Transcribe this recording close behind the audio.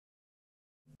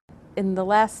In the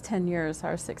last 10 years,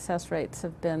 our success rates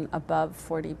have been above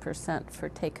 40% for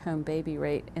take-home baby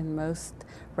rate in most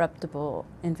reputable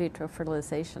in vitro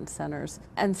fertilization centers.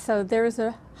 And so there's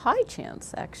a high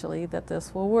chance, actually, that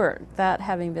this will work. That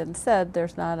having been said,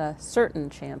 there's not a certain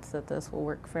chance that this will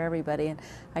work for everybody, and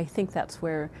I think that's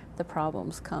where the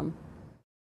problems come.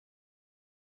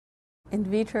 In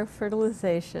vitro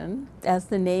fertilization, as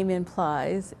the name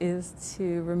implies, is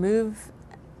to remove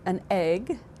an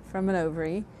egg from an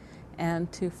ovary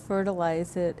and to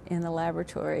fertilize it in a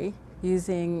laboratory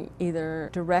using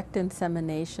either direct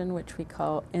insemination, which we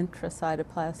call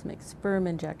intracytoplasmic sperm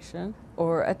injection,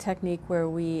 or a technique where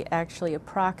we actually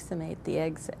approximate the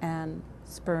eggs and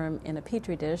sperm in a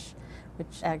petri dish,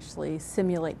 which actually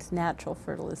simulates natural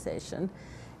fertilization,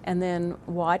 and then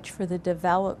watch for the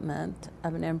development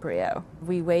of an embryo.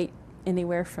 We wait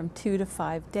anywhere from 2 to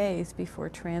 5 days before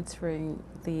transferring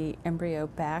the embryo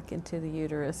back into the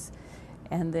uterus,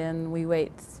 and then we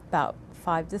wait about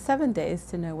 5 to 7 days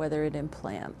to know whether it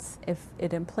implants. If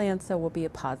it implants, there will be a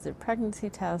positive pregnancy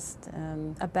test,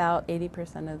 and about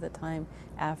 80% of the time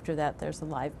after that there's a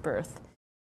live birth.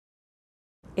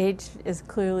 Age is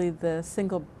clearly the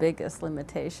single biggest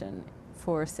limitation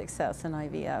for success in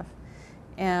IVF.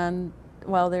 And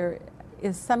while there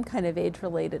is some kind of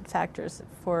age-related factors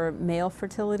for male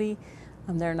fertility,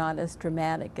 they're not as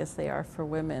dramatic as they are for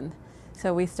women.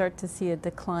 So we start to see a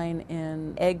decline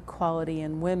in egg quality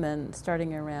in women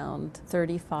starting around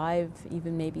 35,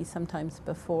 even maybe sometimes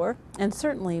before. And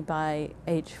certainly by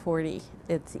age 40,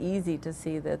 it's easy to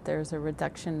see that there's a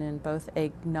reduction in both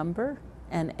egg number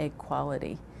and egg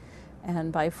quality.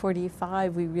 And by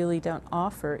 45, we really don't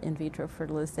offer in vitro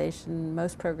fertilization.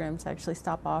 Most programs actually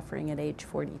stop offering at age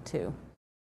 42.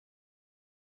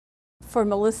 For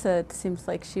Melissa, it seems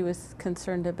like she was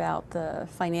concerned about the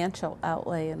financial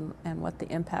outlay and what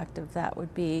the impact of that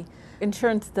would be.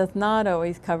 Insurance does not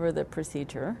always cover the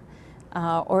procedure,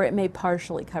 or it may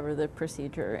partially cover the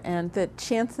procedure. And the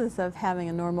chances of having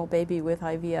a normal baby with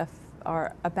IVF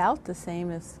are about the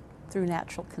same as through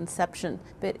natural conception.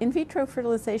 But in vitro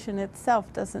fertilization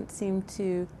itself doesn't seem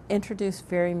to introduce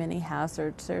very many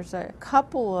hazards. There's a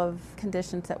couple of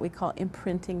conditions that we call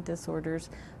imprinting disorders,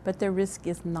 but their risk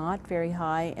is not very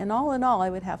high. And all in all, I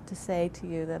would have to say to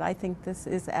you that I think this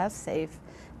is as safe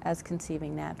as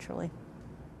conceiving naturally.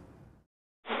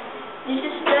 This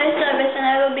is Joyce Tobias, and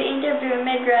I will be interviewing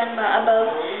my grandma about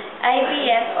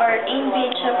IVF or in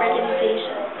vitro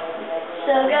fertilization.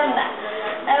 So, Grandma,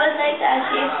 I would like to ask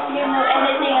you if you know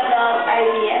anything about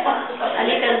IVF. A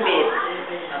little bit.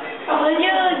 Would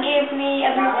you give me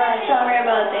a brief summary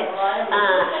about it?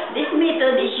 This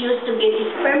method is used to get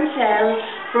sperm cells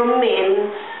from men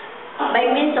by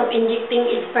means of injecting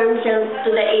sperm cells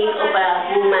to the egg of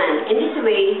a woman. In this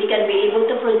way, they can be able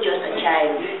to produce a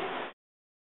child.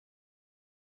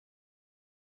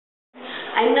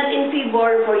 I'm not in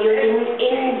favor for using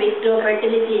in vitro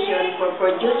fertilization for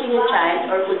producing a child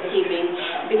or conceiving,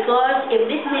 because if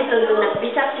this method will not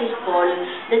be successful,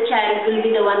 the child will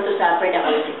be the one to suffer the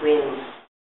consequence.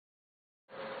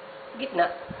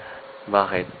 Gitna.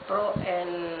 Bakit? Pro,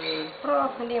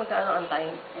 hindi yung gaano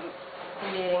antay,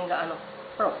 hindi rin gaano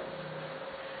pro.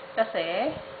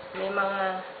 Kasi may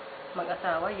mga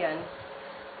mag-asawa yan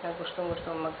na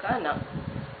gustong-gustong magkaanak,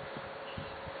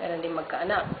 pero hindi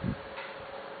magkaanak.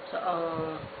 So,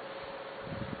 ang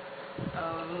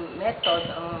method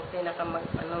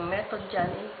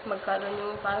dyan is magkaroon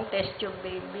yung parang test tube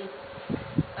baby,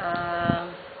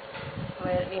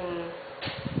 wherein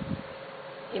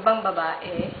ibang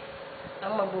babae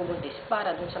ang magbubuntis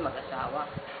para dun sa mag-asawa,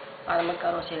 para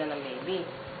magkaroon sila ng baby.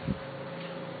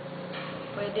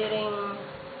 Pwede ring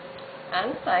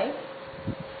antay,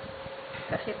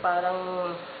 kasi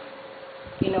parang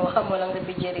ginawa mo lang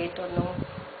refrigerator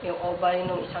yung ovary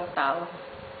ng isang tao,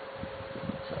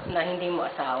 so, na hindi mo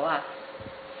asawa.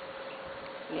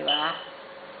 Di ba?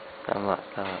 Tama,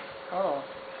 tama. Oo.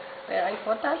 Pero ang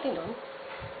importante nun,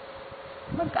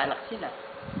 magkaanak sila.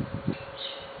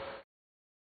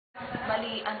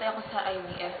 Bali, antay ako sa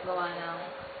IVF, gawa ng,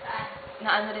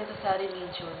 naano rin to sa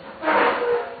religion.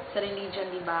 Sa religion,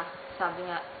 di ba? Sabi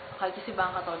nga, kahit sa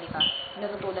ibang katolika,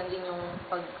 natutulan din yung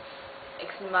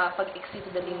pag-exceed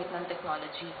the limit ng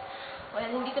technology. Well,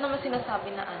 hindi ko naman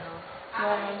sinasabi na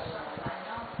yung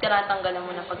tinatanggalan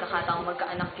mo na pagkakataong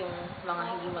magkaanak yung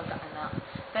mga hindi magkaanak.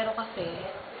 Pero kasi,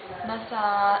 nasa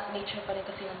nature pa rin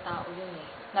kasi ng tao yun eh.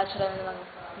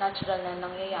 Natural na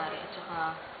nangyayari at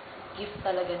saka gift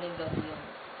talaga ni God yun.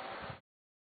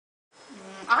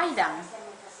 Okay lang.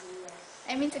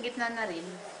 I mean, sa gitna na rin.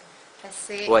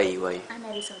 Kasi... Why?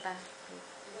 may reason pa.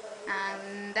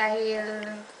 Dahil,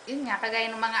 yun nga, kagaya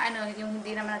ng mga yung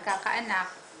hindi naman nagkakaanak,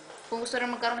 kung gusto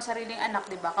rin magkaroon ng sariling anak,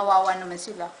 di ba? Kawawa naman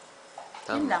sila.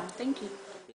 Yun Tama. lang. Thank you.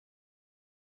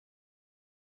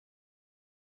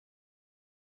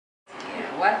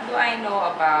 What do I know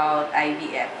about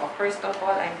IVF? Well, first of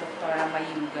all, I'm Dr.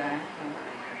 Mayuga,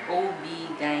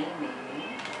 OB-GYN,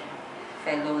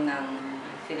 fellow ng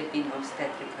Philippine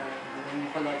Obstetrical and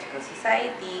Gynecological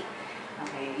Society.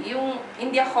 Okay.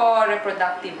 Hindi ako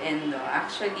reproductive endo.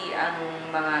 Actually, ang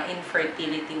mga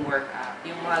infertility workup,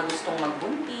 yung mga gustong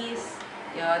magbuntis,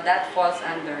 that falls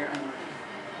under,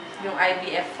 yung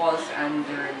IVF falls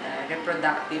under the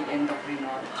reproductive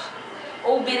endocrinology.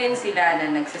 OB rin sila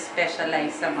na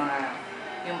nagsispecialize sa mga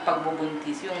yung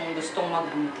pagbubuntis, yung gustong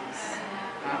magbuntis.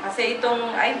 Kasi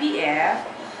itong IVF,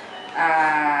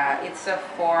 it's a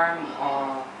form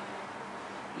of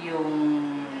yung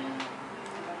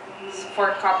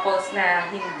for couples na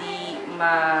hindi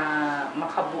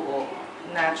makabuo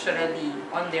naturally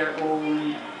on their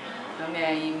own.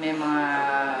 May mga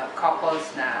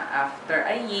couples na after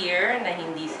a year na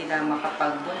hindi sila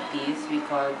makapagbuntis, we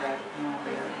call that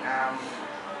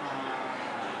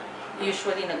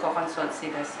usually nagko-consult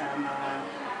sila sa mga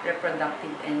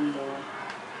reproductive endo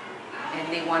and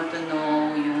they want to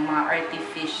know yung mga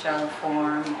artificial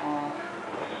form of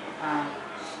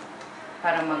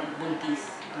para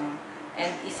magbuntis.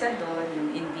 And isa doon, yung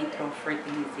in vitro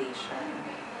fertilization.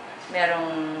 Merong,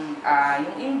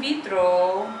 yung in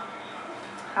vitro,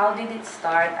 how did it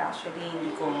start? Actually,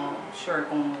 hindi ko sure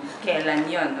kung kailan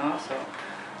yun, no? So,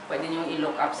 pwede nyo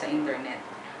i-look up sa internet.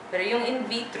 Pero yung in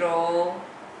vitro,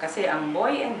 kasi ang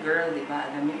boy and girl, di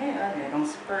ba, alam niyo na yun, merong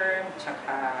sperm,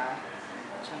 tsaka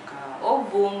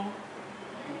ovum.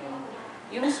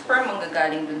 Yung sperm ang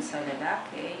gagaling dun sa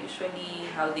lalaki. Usually,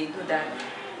 how they do that,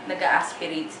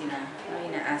 nag-aspirate sila.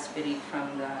 Ina-aspirate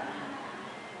from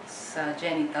sa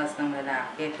genitals ng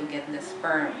lalaki to get the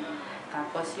sperm.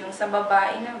 Tapos, yung sa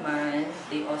babae naman,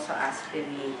 they also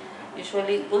aspirate.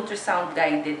 Usually, ultrasound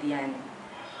guided yan.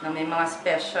 Na may mga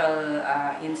special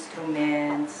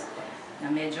instruments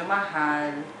na medyo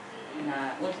mahal,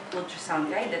 na ultrasound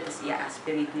guided, tapos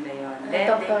i-aspirate nila yun. Then,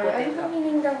 Doctor, ano ba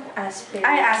meaning ng aspirate?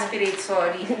 Ay, aspirate,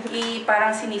 sorry.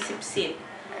 Parang sinisip-sip.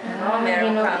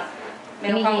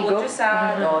 Meron kang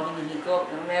ultrasound, hinihigop.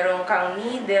 Meron kang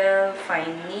needle,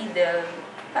 fine needle.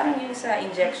 Parang yun sa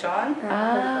injection.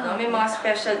 May mga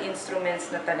special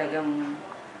instruments na talagang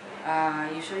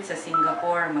usually sa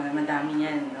Singapore, madami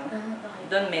yan. No?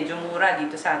 Doon medyo mura,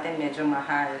 dito sa atin medyo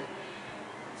mahal.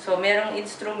 So, merong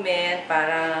instrument,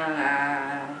 parang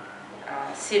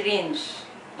syringe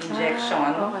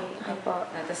injection.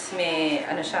 Tapos may,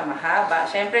 siya, mahaba.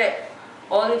 Siyempre,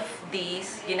 all of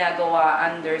these ginagawa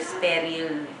under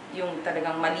sterile, yung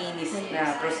talagang malinis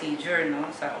na procedure, no?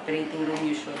 Sa operating room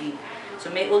usually. So,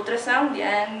 may ultrasound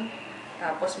yan,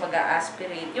 tapos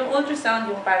mag-a-aspirate. Yung ultrasound,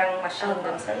 yung parang machine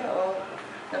doon sa loob,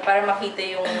 na para makita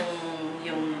yung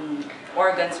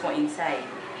organs mo inside.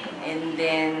 And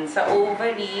then, sa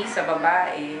ovary, sa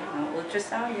babae,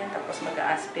 ultrasound yan, tapos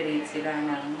mag-aspirate sila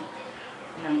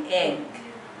ng egg.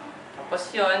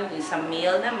 Tapos yun, yung sa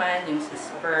male naman, yung sa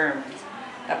sperm.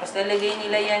 Tapos lalagay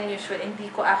nila yan usually, hindi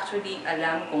ko actually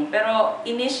alam kung, pero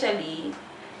initially,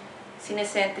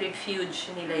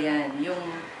 sinecentrifuge nila yan. Yung,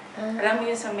 alam mo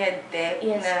yun sa medtech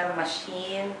na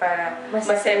machine para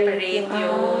ma-separate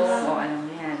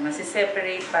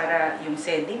masiseparate para yung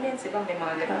sediments, diba? May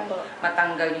mga ganun,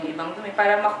 matanggal yung ibang dumi.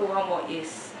 Para makuha mo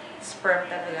is sperm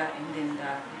talaga and then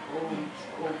the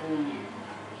ovum,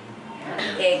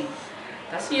 egg.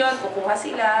 Tapos yun, kukuha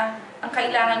sila. Ang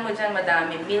kailangan mo dyan,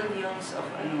 madami, millions of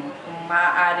kung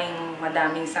maaaring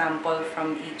madaming sample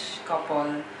from each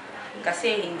couple.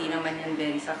 Kasi hindi naman yan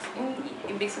very successful.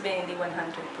 Ibig sabihin, hindi 100%.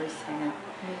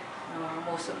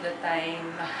 Most of the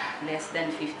time, less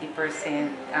than 50%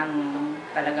 ang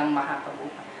talagang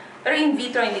makakabuka. Pero in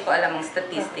vitro, hindi ko alam ang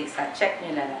statistics. Check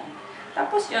nyo na lang.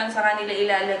 Tapos yun, sa kanila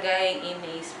ilalagay in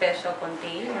a special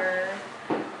container.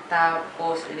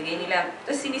 Tapos, ilagay nila.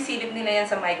 Tapos sinisilip nila yan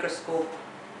sa microscope.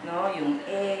 No? Yung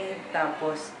egg.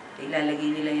 Tapos,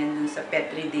 ilalagay nila yan dun sa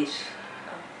petri dish.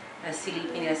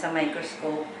 Silipin nila sa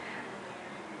microscope.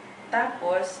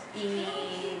 Tapos,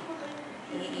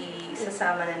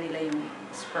 isasama na nila yung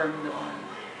sperm doon.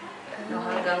 No,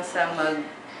 hanggang sa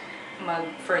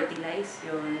mag-fertilize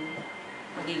yun,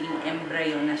 magiging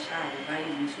embryo na siya, diba?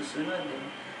 Yun yung susunod.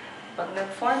 Pag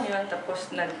nag-form yun,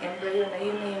 tapos nag-embryo na,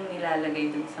 yun na yung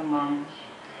nilalagay dun sa mom.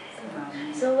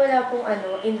 So, wala pong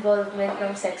involvement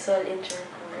ng sexual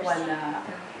intercourse? Wala.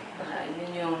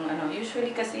 Yun yung,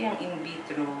 usually kasi yung in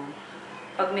vitro,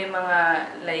 pag may mga,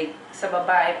 like, sa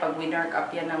babae, pag winark up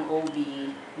yan ng OB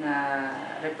na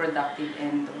reproductive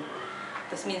endo,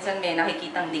 tapos minsan may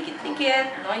nakikitang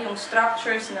dikit-dikit, no? Yung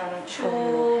structures ng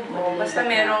tube, o basta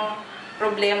merong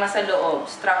problema sa loob.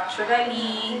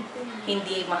 Structurally,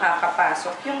 hindi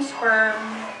makakapasok yung sperm,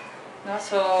 no?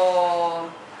 So,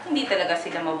 hindi talaga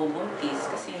sila mabubuntis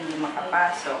kasi hindi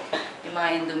makapasok. Yung mga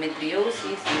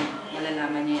endometriosis,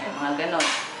 malalaman niyo yung mga ganon.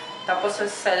 Tapos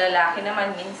sa lalaki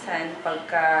naman, minsan,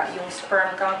 pagka yung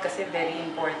sperm count, kasi very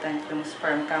important yung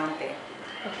sperm count eh.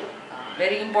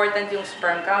 Very important yung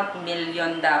sperm count,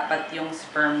 million dapat yung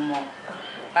sperm mo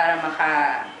para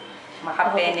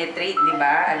maka-penetrate, di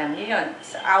ba? Alam niyo yun.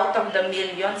 Out of the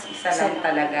millions, isa lang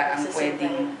talaga ang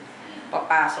pwedeng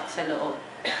papasok sa loob.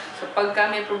 So pagka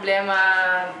may problema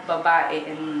babae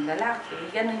and lalaki,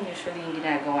 ganun usually yung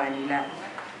ginagawa nila.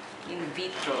 In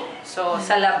vitro. So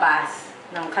sa labas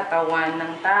ng katawan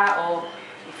ng tao,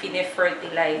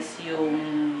 fine-fertilize yung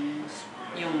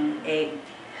egg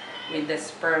with the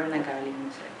sperm na galing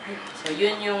sa. So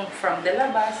yun yung from the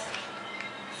labas,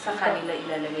 sa kanila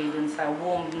ilalagay dun sa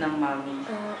womb ng mommy.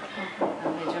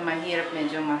 Medyo mahirap,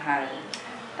 medyo mahal.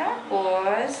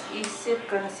 Tapos, is it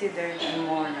considered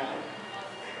immoral?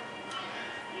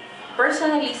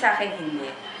 Personally, sa akin, hindi.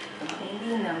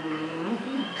 Hindi naman.